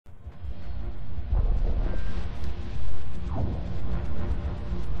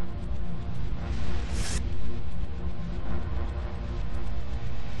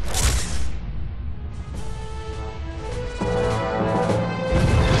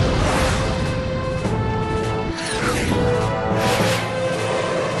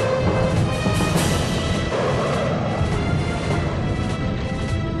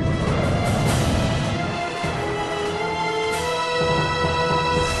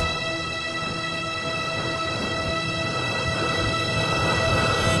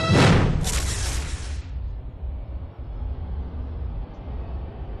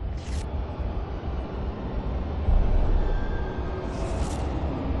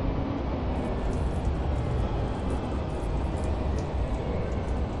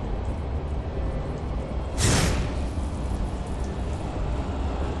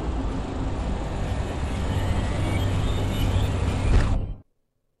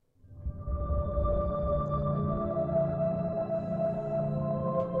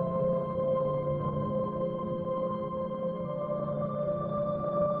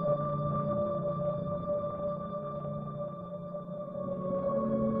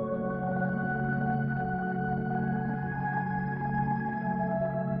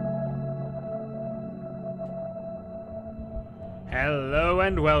Hello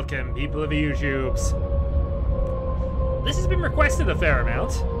and welcome, people of the YouTubes. This has been requested a fair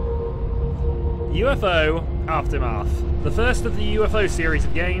amount. UFO Aftermath, the first of the UFO series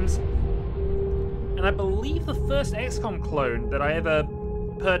of games, and I believe the first Xcom clone that I ever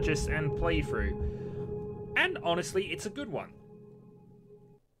purchased and played through. And honestly, it's a good one.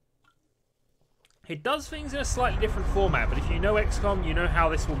 It does things in a slightly different format, but if you know Xcom, you know how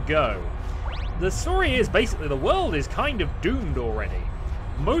this will go. The story is basically the world is kind of doomed already.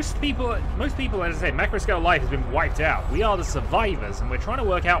 Most people, as I say, macro scale life has been wiped out. We are the survivors, and we're trying to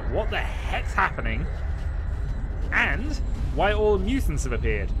work out what the heck's happening and why all mutants have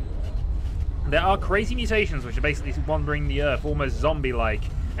appeared. There are crazy mutations which are basically wandering the earth, almost zombie-like,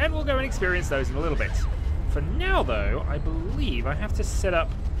 and we'll go and experience those in a little bit. For now, though, I believe I have to set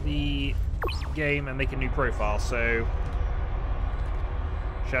up the game and make a new profile. So,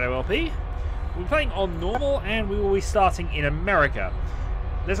 Shadow LP. We're playing on normal, and we will be starting in America.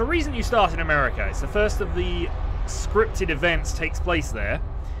 There's a reason you start in America. It's the first of the scripted events takes place there,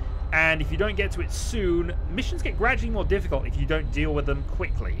 and if you don't get to it soon, missions get gradually more difficult if you don't deal with them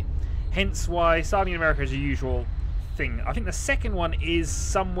quickly. Hence why starting in America is a usual thing. I think the second one is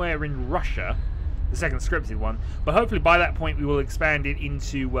somewhere in Russia, the second scripted one, but hopefully by that point we will expand it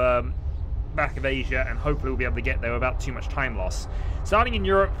into back of Asia, and hopefully we'll be able to get there without too much time loss. Starting in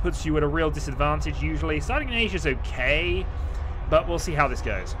Europe puts you at a real disadvantage usually. Starting in Asia is okay, but we'll see how this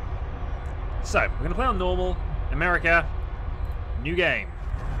goes. So, we're going to play on normal, America, new game.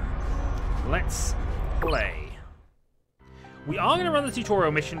 Let's play. We are going to run the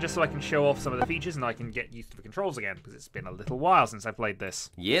tutorial mission just so I can show off some of the features and I can get used to the controls again, because it's been a little while since I played this.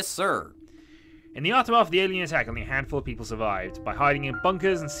 Yes, sir. In the aftermath of the alien attack, only a handful of people survived. By hiding in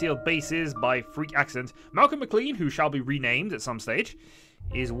bunkers and sealed bases by freak accident, Malcolm McLean, who shall be renamed at some stage,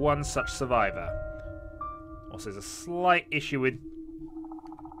 is one such survivor. Also, there's a slight issue with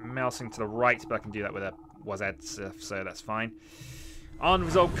mousing to the right, but I can do that with a WASD, so that's fine.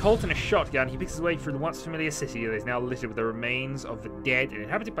 Unresolved cult and a shotgun, he picks his way through the once familiar city that is now littered with the remains of the dead and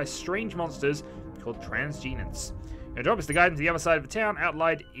inhabited by strange monsters called transgenants. Your job is to guide them to the other side of the town,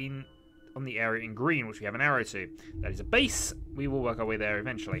 outlined on the area in green, which we have an arrow to. That is a base. We will work our way there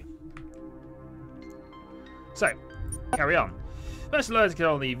eventually. So, carry on. First, learn to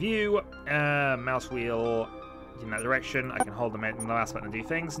control the view. Mouse wheel in that direction. I can hold the mouse button and do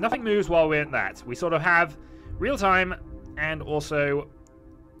things. Nothing moves while we're at that. We sort of have real time and also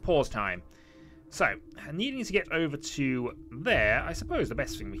pause time. So, needing to get over to there, I suppose the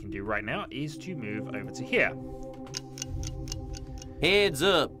best thing we can do right now is to move over to here. Heads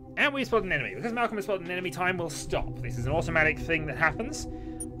up. And we spot an enemy. Because Malcolm has spotted an enemy, time will stop. This is an automatic thing that happens.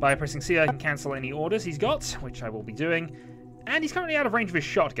 By pressing C, I can cancel any orders he's got, which I will be doing. And he's currently out of range of his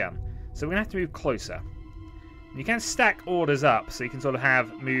shotgun, so we're going to have to move closer. You can stack orders up, so you can sort of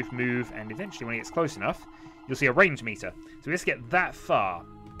have move, move, and eventually when he gets close enough, you'll see a range meter. So we just get that far.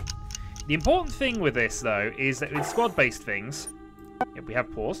 The important thing with this, though, is that with squad-based things, if we have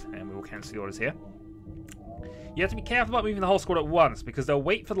paused, and we will cancel the orders here, you have to be careful about moving the whole squad at once, because they'll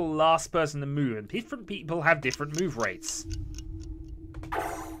wait for the last person to move, and different people have different move rates.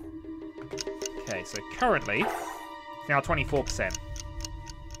 Okay, so currently, it's now 24%.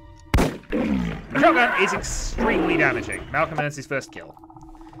 The shotgun is extremely damaging. Malcolm earns his first kill.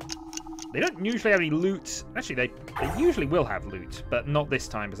 They don't usually have any loot. Actually, they usually will have loot, but not this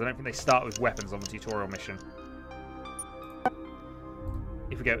time, because I don't think they start with weapons on the tutorial mission.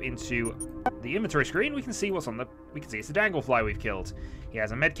 If we go into the inventory screen, we can see what's on the... We can see it's the Danglefly we've killed. He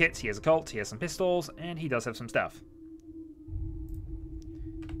has a medkit, he has a Colt, he has some pistols, and he does have some stuff.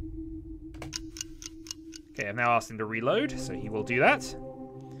 Okay, I've now asked him to reload, so he will do that.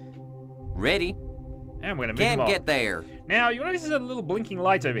 Ready. And we're going to move him on. Can't get there. Now, you'll notice there's a little blinking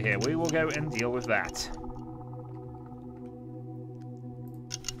light over here. We will go and deal with that.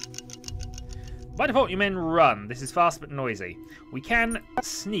 By default, your men run. This is fast but noisy. We can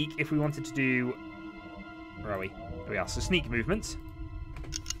sneak if we wanted to do... Where are we? There we are. So sneak movement.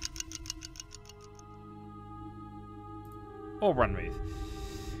 Or run move.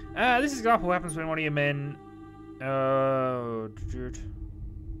 This example happens when one of your men...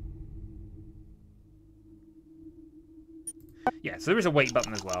 Yeah, so there is a wait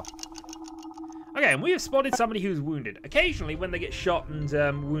button as well. Okay, and we have spotted somebody who's wounded. Occasionally, when they get shot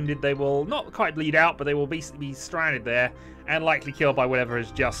and wounded, they will not quite bleed out, but they will be stranded there and likely killed by whatever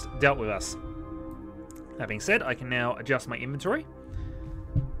has just dealt with us. That being said, I can now adjust my inventory,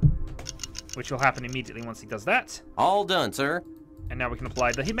 which will happen immediately once he does that. All done, sir. And now we can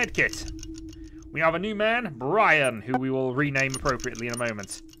apply the med kit. We have a new man, Brian, who we will rename appropriately in a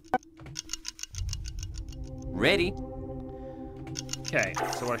moment. Ready. Okay,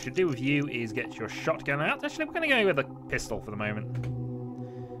 so what I should do with you is get your shotgun out. Actually, we're going to go with a pistol for the moment,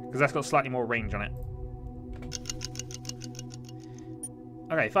 because that's got slightly more range on it.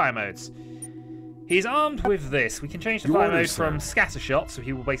 Okay, fire modes. He's armed with this. We can change the fire mode from scatter shot, so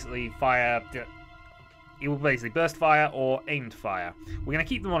he will basically fire... He will basically burst fire or aimed fire. We're going to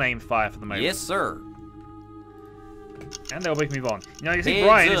keep them on aimed fire for the moment. Yes, sir. And they'll both move on. You know, you see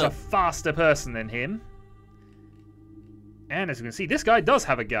Brian is a faster person than him. And as you can see, this guy does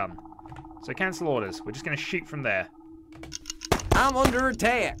have a gun. So cancel orders. We're just going to shoot from there. I'm under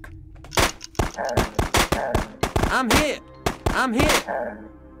attack. I'm hit. I'm hit.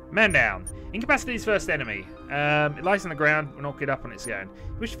 Man down. Incapacitate's first enemy. It lies on the ground. We'll knock it up on its own.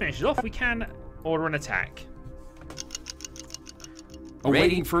 If we wish to finish it off, we can order an attack.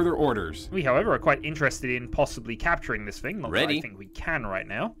 Awaiting further orders. We, however, are quite interested in possibly capturing this thing. Not that I think we can right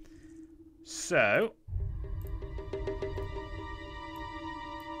now. So...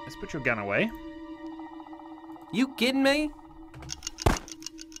 let's put your gun away. You kidding me?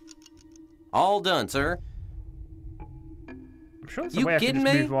 All done, sir. I'm sure there's a way I can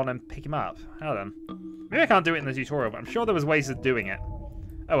just move on and pick him up. Hold on. Maybe I can't do it in the tutorial, but I'm sure there was ways of doing it.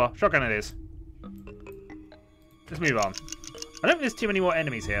 Oh well, shotgun it is. Let's move on. I don't think there's too many more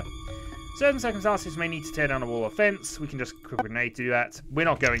enemies here. Certain circumstances may need to tear down a wall or fence. We can just quick grenade to do that. We're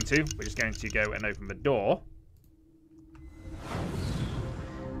not going to. We're just going to go and open the door.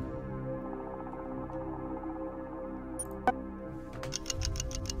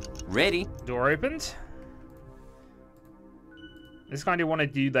 Ready. Door opened. This kind of want to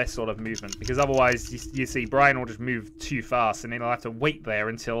do this sort of movement, because otherwise you see Brian will just move too fast and then he'll have to wait there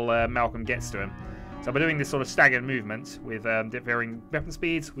until Malcolm gets to him. So by doing this sort of staggered movement with varying weapon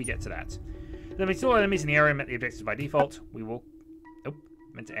speeds, we get to that. Then we saw enemies in the area met the objective by default. We will... oh,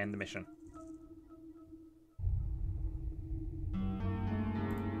 meant to end the mission.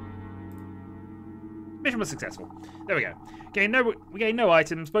 Mission was successful. There we go. We gained no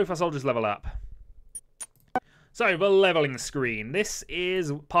items. Both our soldiers level up. So, the leveling screen. This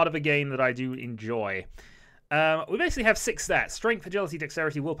is part of a game that I do enjoy. We basically have 6 stats: strength, agility,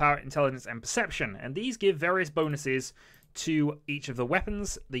 dexterity, willpower, intelligence, and perception. And these give various bonuses to each of the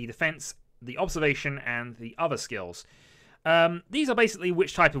weapons, the defense, the observation, and the other skills. These are basically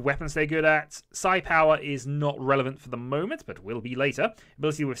which type of weapons they're good at. Psi power is not relevant for the moment, but will be later.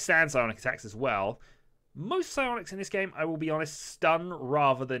 Ability to withstand psionic attacks as well. Most psionics in this game, I will be honest, stun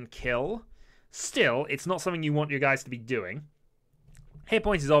rather than kill. Still, it's not something you want your guys to be doing. Hit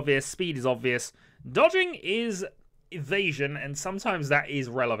points is obvious, speed is obvious. Dodging is evasion, and sometimes that is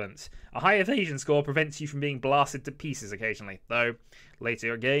relevant. A high evasion score prevents you from being blasted to pieces occasionally, though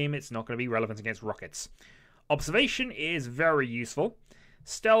later in the game it's not going to be relevant against rockets. Observation is very useful.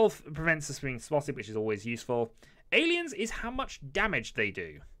 Stealth prevents us being spotted, which is always useful. Aliens is how much damage they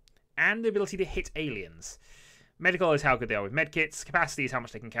do, and the ability to hit aliens. Medical is how good they are with medkits. Capacity is how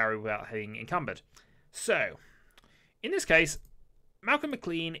much they can carry without being encumbered. So, in this case, Malcolm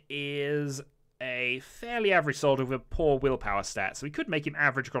McLean is a fairly average soldier with a poor willpower stat, so we could make him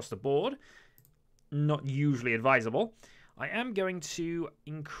average across the board. Not usually advisable. I am going to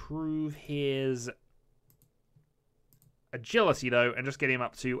improve his agility, though, and just get him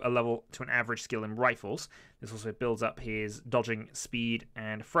up to an average skill in rifles. This also builds up his dodging, speed,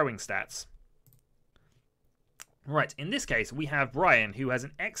 and throwing stats. Right, in this case, we have Brian, who has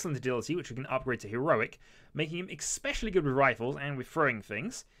an excellent agility, which we can upgrade to heroic, making him especially good with rifles and with throwing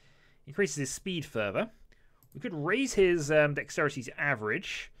things. Increases his speed further. We could raise his dexterity to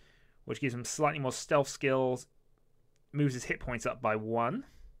average, which gives him slightly more stealth skills, moves his hit points up by 1.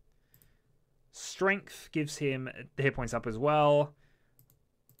 Strength gives him the hit points up as well.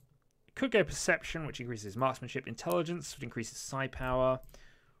 Could go perception, which increases his marksmanship. Intelligence, which increases psi power.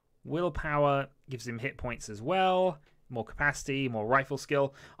 Willpower gives him hit points as well. More capacity, more rifle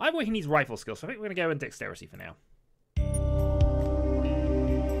skill. Either way, he needs rifle skill, so I think we're going to go in dexterity for now.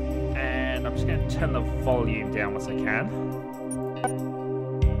 And I'm just going to turn the volume down once I can.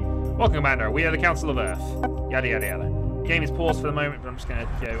 Welcome, Commander. We are the Council of Earth. Yada, yada, yada. Game is paused for the moment, but I'm just going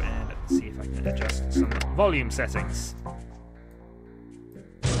to go and see if I can adjust some volume settings.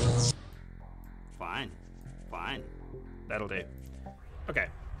 Fine. That'll do. Okay.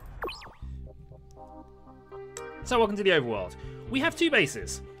 So welcome to the overworld. We have 2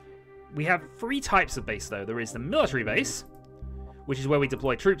 bases. We have 3 types of base, though. There is the military base, which is where we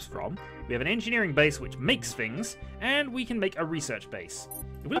deploy troops from. We have an engineering base, which makes things, and we can make a research base.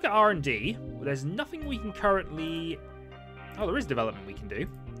 If we look at R&D, well, there's nothing we can currently... oh, there is development we can do.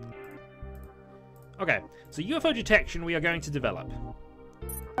 Okay, so UFO detection we are going to develop.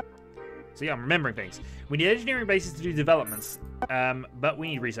 So yeah, I'm remembering things. We need engineering bases to do developments. but we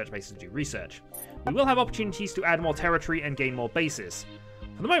need research bases to do research. We will have opportunities to add more territory and gain more bases.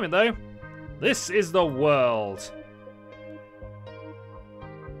 For the moment, though, this is the world.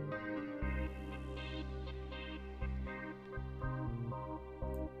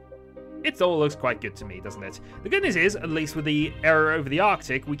 It all looks quite good to me, doesn't it? The good news is, at least with the area over the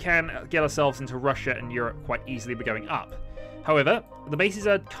Arctic, we can get ourselves into Russia and Europe quite easily by going up. However, the bases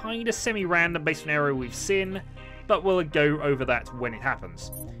are kind of semi-random based on the area we've seen, but we'll go over that when it happens.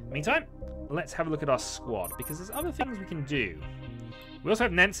 In the meantime, let's have a look at our squad, because there's other things we can do. We also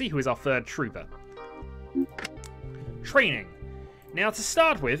have Nancy, who is our third trooper. Training. Now, to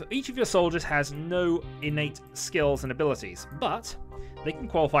start with, each of your soldiers has no innate skills and abilities, but they can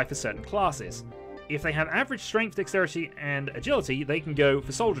qualify for certain classes. If they have average strength, dexterity, and agility, they can go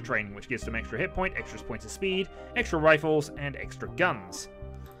for soldier training, which gives them extra hit point, extra points of speed, extra rifles, and extra guns.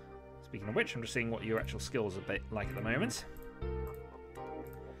 Speaking of which, I'm just seeing what your actual skills are like at the moment.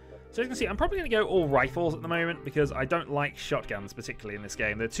 So as you can see, I'm probably going to go all rifles at the moment, because I don't like shotguns, particularly in this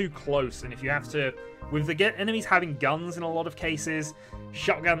game. They're too close, and if you have to... With the enemies having guns in a lot of cases,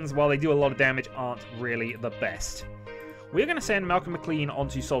 shotguns, while they do a lot of damage, aren't really the best. We're going to send Malcolm McLean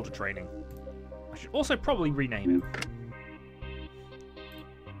onto soldier training. I should also probably rename him.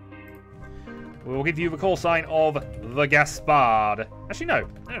 We'll give you the call sign of the Gaspard. Actually, no,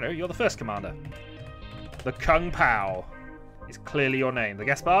 you're the first commander. The Kung Pao is clearly your name. The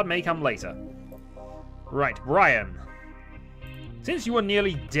Gaspard may come later. Right, Brian. Since you are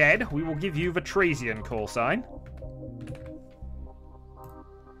nearly dead, we will give you the Trazian call sign.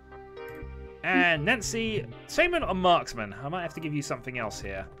 And Nancy, same on a marksman. I might have to give you something else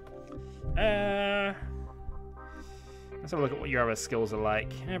here. Let's have a look at what your other skills are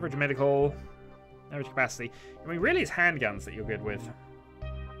like. Average medical, average capacity. I mean, really it's handguns that you're good with.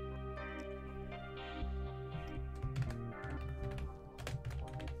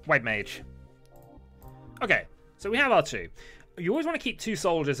 White mage. Okay, so we have our two. You always want to keep two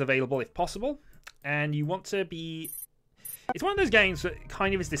soldiers available if possible. And you want to be... It's one of those games that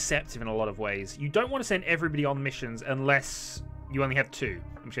kind of is deceptive in a lot of ways. You don't want to send everybody on missions unless you only have two.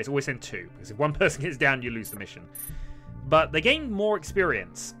 In which case, always send two. Because if one person gets down, you lose the mission. But they gain more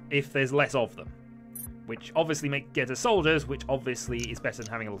experience if there's less of them. Which obviously make better soldiers, which obviously is better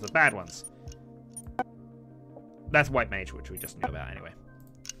than having a lot of bad ones. That's White Mage, which we just knew about anyway.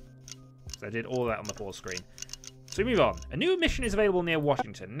 So I did all that on the pause screen. So we move on. A new mission is available near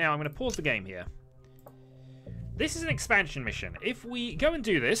Washington. Now I'm going to pause the game here. This is an expansion mission. If we go and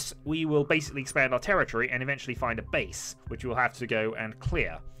do this, we will basically expand our territory and eventually find a base, which we'll have to go and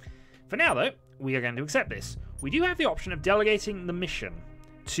clear. For now, though, we are going to accept this. We do have the option of delegating the mission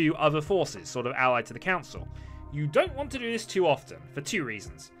to other forces, sort of allied to the Council. You don't want to do this too often, for two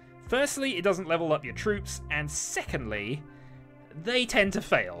reasons. Firstly, it doesn't level up your troops, and secondly, they tend to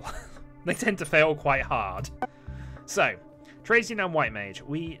fail. They tend to fail quite hard. So, Trazian and White Mage.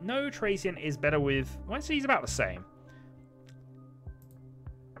 We know Trazian is better with... Well, actually, he's about the same.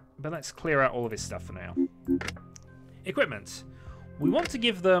 But let's clear out all of his stuff for now. Equipment. We want to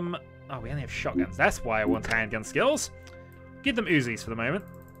give them... Oh, we only have shotguns. That's why I want handgun skills. Give them Uzis for the moment.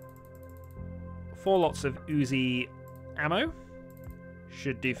 4 lots of Uzi ammo.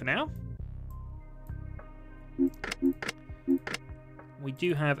 Should do for now. We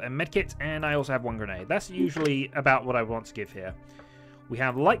do have a medkit, and I also have 1 grenade. That's usually about what I want to give here. We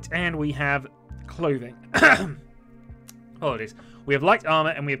have light, and we have clothing. Apologies. We have light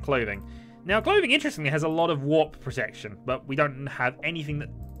armor, and we have clothing. Now, clothing, interestingly, has a lot of warp protection, but we don't have anything that...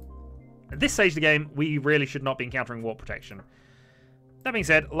 At this stage of the game, we really should not be encountering warp protection. That being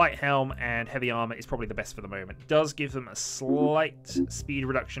said, light helm and heavy armor is probably the best for the moment. It does give them a slight speed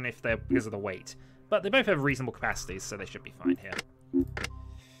reduction if they're because of the weight. But they both have reasonable capacities, so they should be fine here.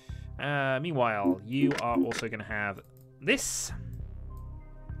 Meanwhile, you are also going to have this.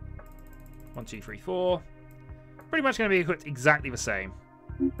 1, 2, 3, 4. Pretty much going to be equipped exactly the same.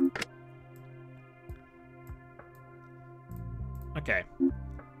 Okay.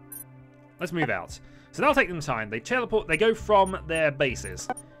 Let's move out. So that'll take them time. They teleport. They go from their bases.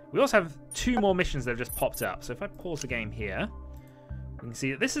 We also have 2 more missions that have just popped up. So if I pause the game here, we can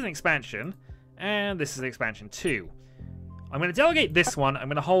see that this is an expansion, and this is an expansion 2. I'm going to delegate this one. I'm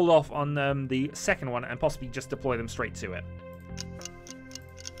going to hold off on the second one and possibly just deploy them straight to it.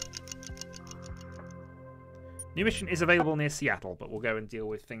 New mission is available near Seattle, but we'll go and deal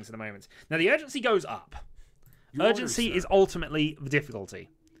with things in a moment. Now, the urgency goes up. Urgency is ultimately the difficulty.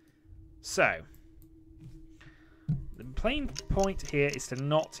 So, the plain point here is to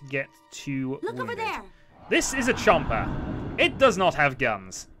not get too Look wounded. over there. This is a chomper. It does not have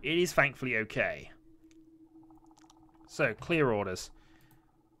guns. It is thankfully okay. So, clear orders.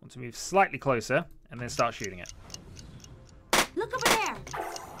 Want to move slightly closer and then start shooting it. Look over there.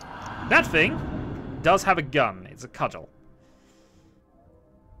 That thing does have a gun. It's a cudgel.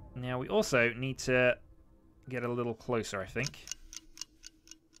 Now, we also need to get a little closer, I think.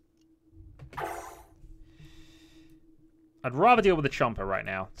 I'd rather deal with the chomper right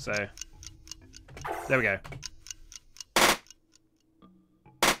now, so... There we go.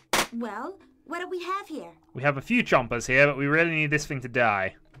 Well, what do we have here? We have a few chompers here, but we really need this thing to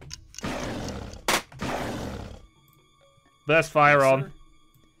die. Burst fire Yes, on.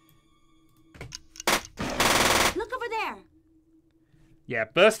 sir. Look over there. Yeah,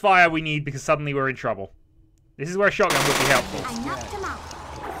 burst fire we need because suddenly we're in trouble. This is where a shotgun would be helpful. I knocked him out.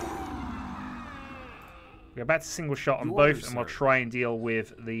 Go back to single shot on You both, order, and we'll sir. try and deal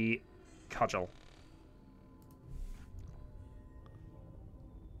with the cudgel.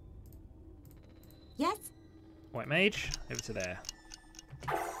 Yes? White mage, over to there.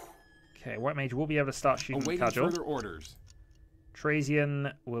 Okay, white mage will be able to start shooting the Awaiting cudgel. further orders.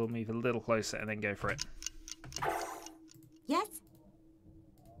 Trazian will move a little closer and then go for it. Yes?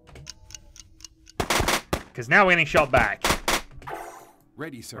 Because now we're getting shot back.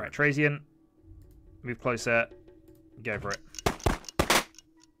 Ready, sir. Right, Trazian, move closer, go for it.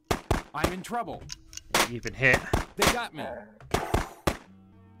 I'm in trouble. You've been hit. They got me.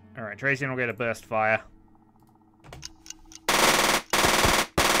 Alright, Trazian will get a burst fire.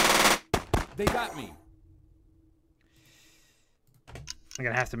 They got me. I'm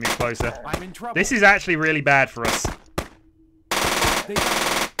going to have to move closer. I'm in trouble. This is actually really bad for us. They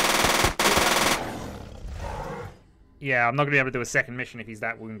got me. Yeah, I'm not going to be able to do a second mission if he's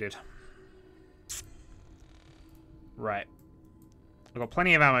that wounded. Right. I've got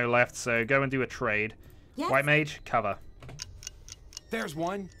plenty of ammo left, so go and do a trade. Yes? White mage, cover. There's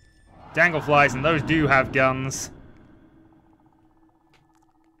one. Dangleflies, and those do have guns.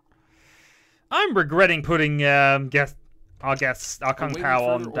 I'm regretting putting our Kung Awaiting Pao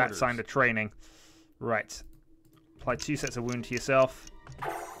on further that orders. sign of training. Right. Apply 2 sets of wound to yourself.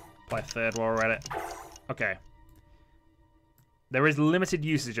 Apply a third while we're at it. Okay. There is limited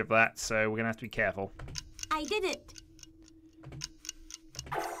usage of that, so we're going to have to be careful. I did it.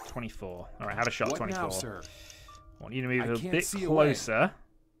 24. Alright, have a shot, What 24. now, sir? I want you to move I a can't bit see away. closer.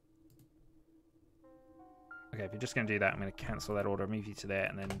 Okay, if you're just going to do that, I'm going to cancel that order, move you to there,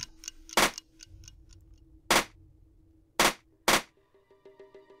 and then...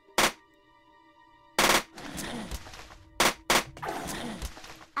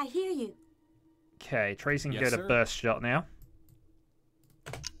 I hear you. Okay, Tracing Yes, go to sir. burst shot now.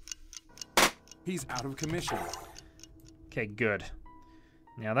 He's out of commission. Okay, good.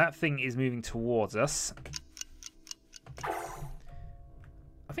 Now that thing is moving towards us.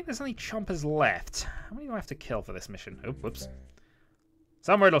 I think there's only chompers left. How many do I have to kill for this mission? Oh, whoops.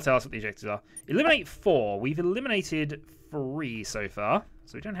 Somewhere it'll tell us what the objectives are. Eliminate 4. We've eliminated 3 so far,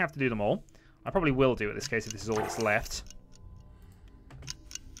 so we don't have to do them all. I probably will do it in this case if this is all that's left.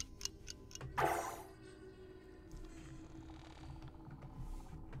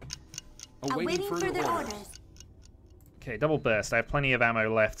 Awaiting further orders. Okay, double burst. I have plenty of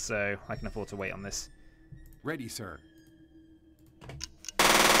ammo left, so I can afford to wait on this. Ready, sir.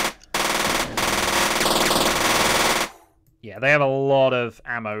 Yeah, they have a lot of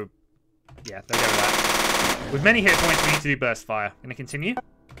ammo. Yeah, they'll go with that. With many hit points, we need to do burst fire. Gonna continue.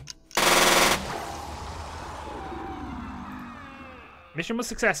 Mission was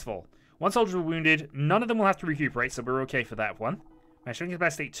successful. 1 soldier was wounded. None of them will have to recuperate, so we're okay for that one. My strength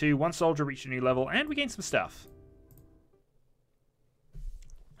capacity 2. 1 soldier reached a new level, and we gained some stuff.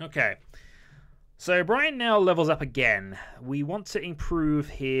 Okay. So Brian now levels up again. We want to improve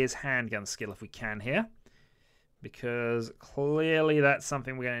his handgun skill if we can here. Because clearly that's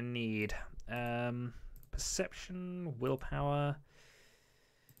something we're going to need. Perception, willpower.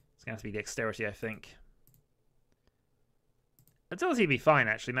 It's going to have to be dexterity, I think. Agility would be fine,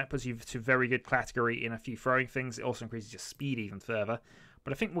 actually. And that puts you to very good category in a few throwing things. It also increases your speed even further.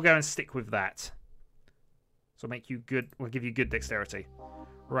 But I think we'll go and stick with that. So make you good. We'll give you good dexterity.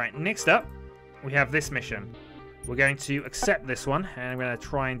 Right, next up, we have this mission. We're going to accept this one, and I'm going to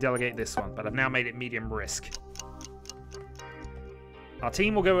try and delegate this one. But I've now made it medium risk. Our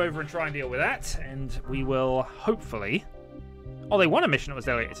team will go over and try and deal with that, and we will hopefully... Oh, they won a mission that was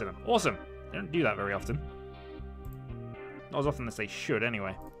delegated to them. Awesome. They don't do that very often. Not as often as they should,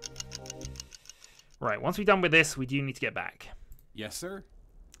 anyway. Right, once we're done with this, we do need to get back. Yes, sir.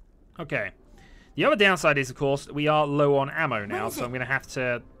 Okay. The other downside is, of course, we are low on ammo now, What is so it? I'm going to have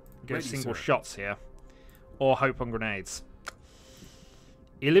to go Ready, single sir. shots here. Or hope on grenades.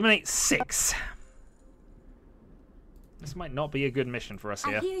 Eliminate 6. This might not be a good mission for us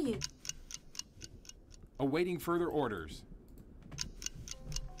I here. hear you. Awaiting further orders.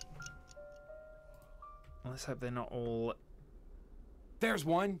 Let's hope they're not all... There's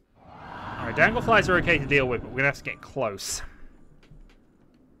one. Alright, dangleflies are okay to deal with, but we're going to have to get close.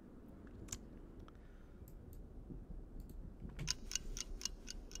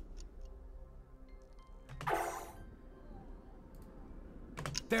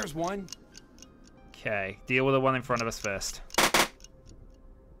 There's one. Okay, deal with the one in front of us first.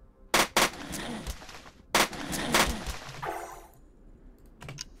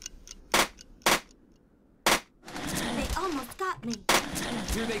 They almost got me.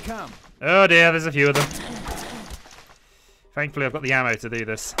 Here they come. Oh dear, there's a few of them. Thankfully, I've got the ammo to do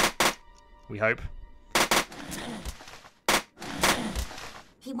this. We hope.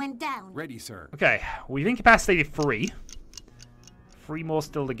 He went down. Ready, sir. Okay, we've incapacitated 3. 3 more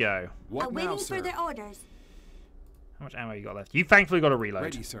still to go. What now, Awaiting sir? further orders. How much ammo you got left? You thankfully got a reload.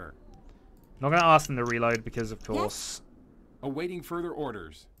 Ready, sir. Not going to ask them to reload because, of course... Awaiting further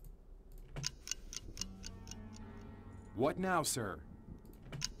orders. What now, sir?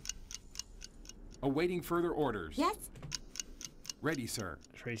 Awaiting further orders. Yes? Ready, sir.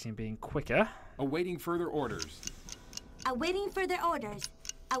 Tracing being quicker. Awaiting further orders. Awaiting further orders.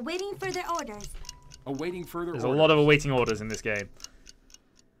 Awaiting further orders. Awaiting further There's orders. a lot of awaiting orders in this game.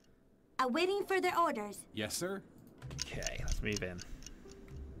 Awaiting further orders. Yes, sir. Okay, let's move in.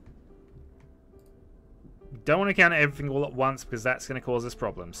 Don't want to counter everything all at once because that's going to cause us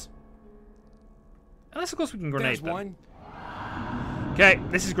problems. Unless, of course, we can grenade There's them. one. Okay,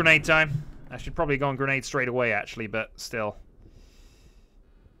 this is grenade time. I should probably go on grenade straight away, actually, but still.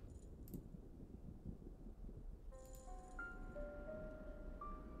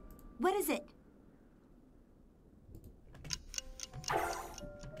 What is it?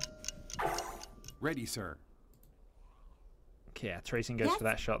 Ready, sir. Okay, yeah, tracing goes Yes? for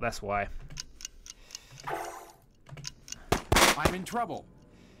that shot, that's why. I'm in trouble.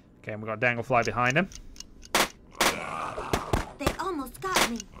 Okay, and we've got Danglefly behind him. They almost got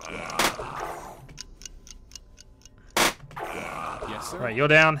me. Yes, sir. Right, you're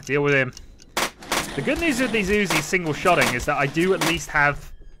down. Deal with him. The good news with these Uzis single-shotting is that I do at least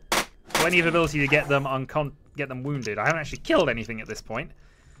have plenty of ability to get them get them wounded. I haven't actually killed anything at this point.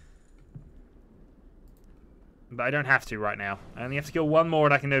 But I don't have to right now. I only have to kill one more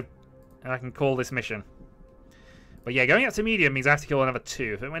and I can call this mission. But yeah, going up to medium means I have to kill another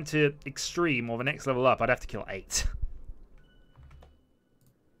 2. If it went to extreme or the next level up, I'd have to kill 8.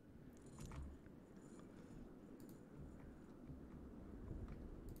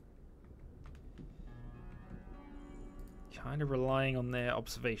 Kind of relying on their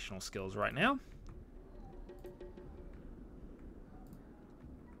observational skills right now.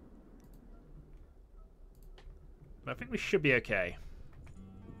 But I think we should be okay.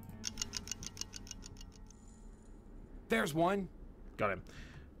 There's one. Got him.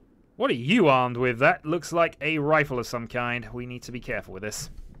 What are you armed with? That looks like a rifle of some kind. We need to be careful with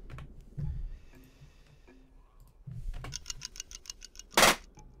this.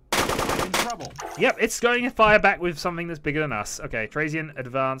 I'm in trouble. Yep, it's going to fire back with something that's bigger than us. Okay, Trazian,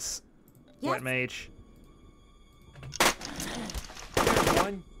 advance. Yes? White mage. There's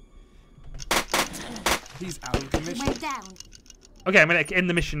one. He's out of He commission. went down. Okay, I'm going to end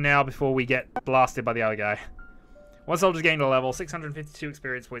the mission now before we get blasted by the other guy. One soldier's gained a level, 652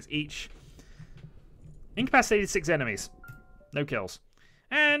 experience points each. Incapacitated 6 enemies. No kills.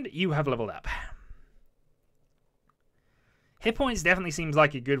 And you have leveled up. Hit points definitely seems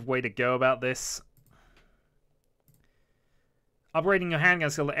like a good way to go about this. Upgrading your handgun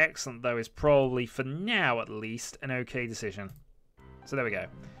skill to excellent, though, is probably, for now at least, an okay decision. So there we go.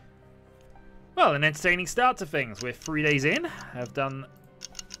 Well, an entertaining start to things. We're 3 days in. I've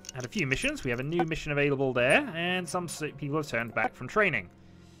had a few missions. We have a new mission available there, and some people have turned back from training.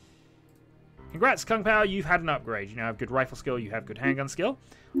 Congrats, Kung Pao, you've had an upgrade. You now have good rifle skill, you have good handgun skill.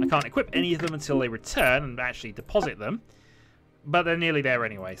 I can't equip any of them until they return and actually deposit them. But they're nearly there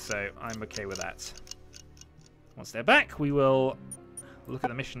anyway, so I'm okay with that. Once they're back, we will look at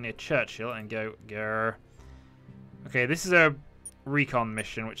the mission near Churchill and go, grr. Okay, this is a recon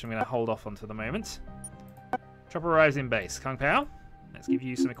mission, which I'm going to hold off on for the moment. Chopper arrives in base. Kung Pao, let's give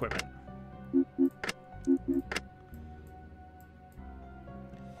you some equipment.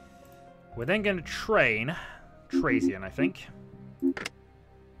 We're then going to train Trazian, I think.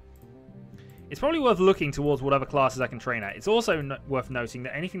 It's probably worth looking towards what other classes I can train at. It's also worth noting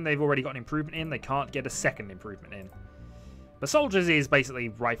that anything they've already got an improvement in, they can't get a second improvement in. But soldiers is basically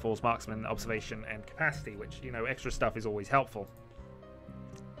rifles, marksman, observation, and capacity, which, you know, extra stuff is always helpful.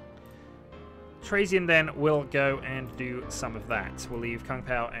 Trazian then will go and do some of that. We'll leave Kung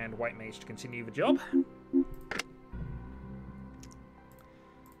Pao and White Mage to continue the job.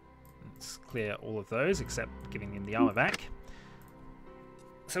 Let's clear all of those, except giving him the armor back.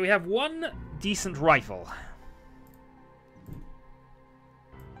 So we have one decent rifle,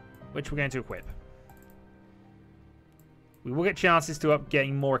 which we're going to equip. We will get chances to up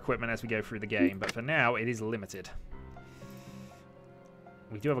getting more equipment as we go through the game, but for now it is limited.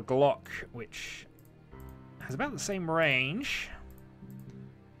 We do have a Glock, which has about the same range.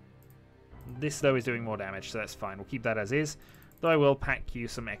 This, though, is doing more damage, so that's fine. We'll keep that as is, though I will pack you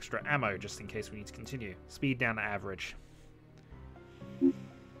some extra ammo just in case we need to continue. Speed down to average.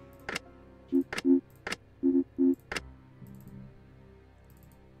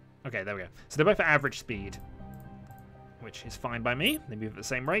 Okay, there we go. So they're both at average speed, which is fine by me. They move at the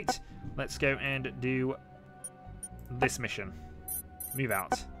same rate. Let's go and do this mission. Move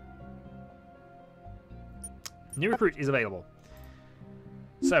out. New recruit is available.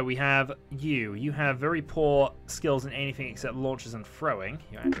 So we have you. You have very poor skills in anything except launches and throwing.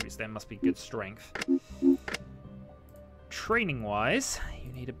 Your attributes then must be good strength. Training-wise,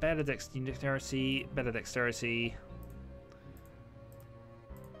 you need a better dexterity, better dexterity.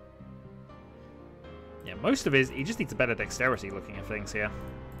 Yeah, most of his, he just needs a better dexterity looking at things here.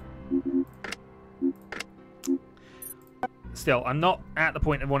 Still, I'm not at the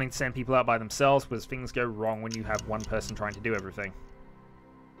point of wanting to send people out by themselves because things go wrong when you have one person trying to do everything.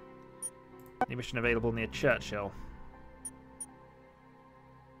 New mission available near Churchill.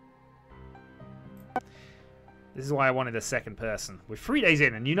 This is why I wanted a second person. We're 3 days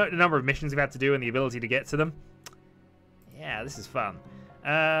in, and you know the number of missions we've had to do and the ability to get to them. Yeah, this is fun.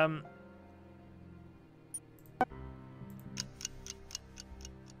 I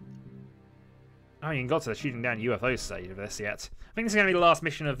haven't even got to the shooting down UFO stage of this yet. I think this is going to be the last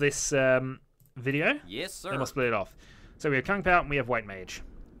mission of this video. Yes, sir. Then we'll split it off. So we have Kung Pao and we have White Mage.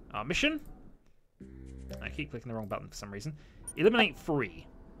 Our mission... I keep clicking the wrong button for some reason. Eliminate 3.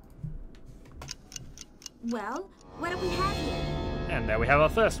 Well, what do we have here? And there we have our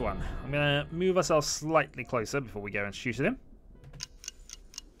first one. I'm going to move ourselves slightly closer before we go and shoot at him.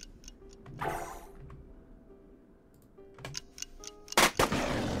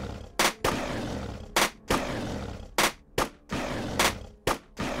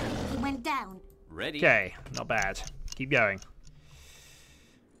 He went down. Ready. Okay, not bad. Keep going.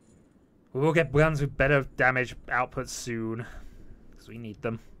 We will get guns with better damage output soon, because we need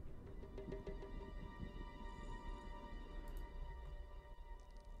them.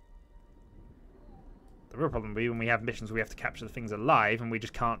 The real problem will be when we have missions where we have to capture the things alive, and we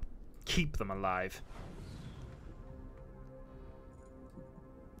just can't keep them alive.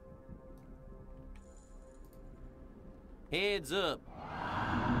 Heads up.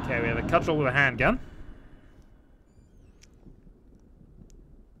 Okay, we have a cudgel with a handgun.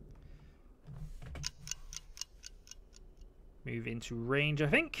 Move into range, I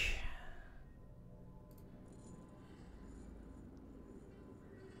think.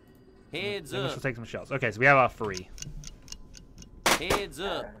 Heads Then we up. shall take some shots. Okay, so we have our 3. Heads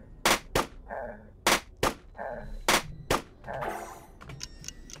up.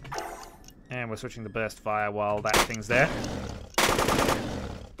 And we're switching to burst fire while that thing's there.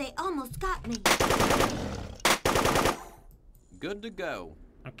 They almost got me. Good to go.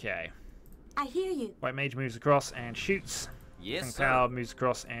 Okay. I hear you. White Mage moves across and shoots. Yes, Kung sir. Pao moves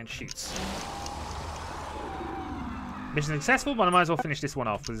across and shoots. Mission successful, but I might as well finish this one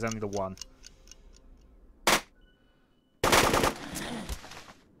off because there's only the one.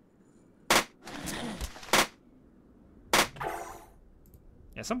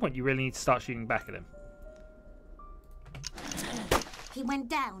 At some point, you really need to start shooting back at him. He went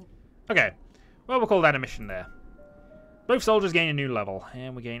down. Okay. Well, we'll call that a mission there. Both soldiers gain a new level,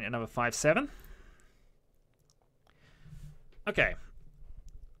 and we gain another 5-7. Okay.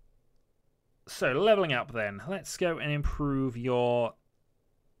 So, leveling up then. Let's go and improve your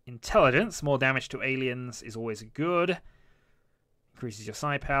intelligence. More damage to aliens is always good. Increases your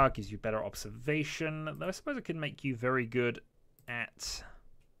psi power, gives you better observation. Though I suppose it can make you very good at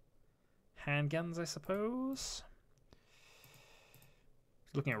handguns, I suppose.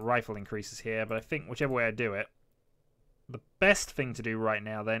 Looking at rifle increases here, but I think whichever way I do it, the best thing to do right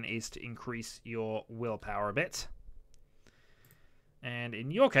now then is to increase your willpower a bit. And in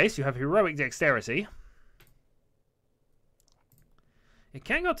your case, you have heroic dexterity. It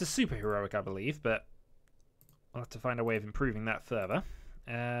can go up to super heroic, I believe, but I'll have to find a way of improving that further.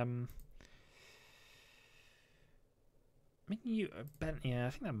 Making you a better, yeah, I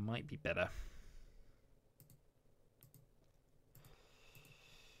think that might be better.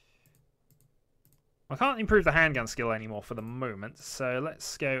 I I can't improve the handgun skill anymore for the moment, so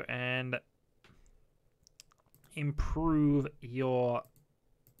let's go and improve your...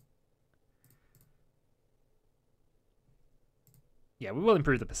 Yeah, we will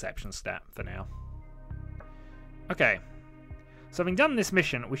improve the perception stat for now. Okay. So having done this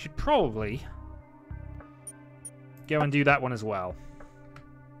mission, we should probably go and do that one as well.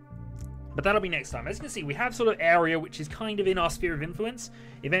 But that'll be next time. As you can see, we have sort of area which is kind of in our sphere of influence.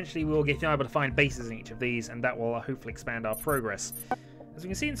 Eventually we'll get able to find bases in each of these, and that will hopefully expand our progress. As we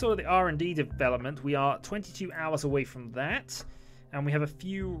can see in sort of the R&D development, we are 22 hours away from that, and we have a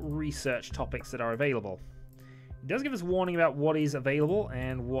few research topics that are available. It does give us warning about what is available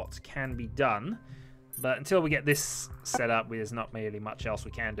and what can be done, but until we get this set up, there's not really much else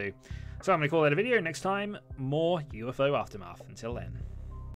we can do. So I'm going to call that a video. Next time, more UFO Aftermath. Until then.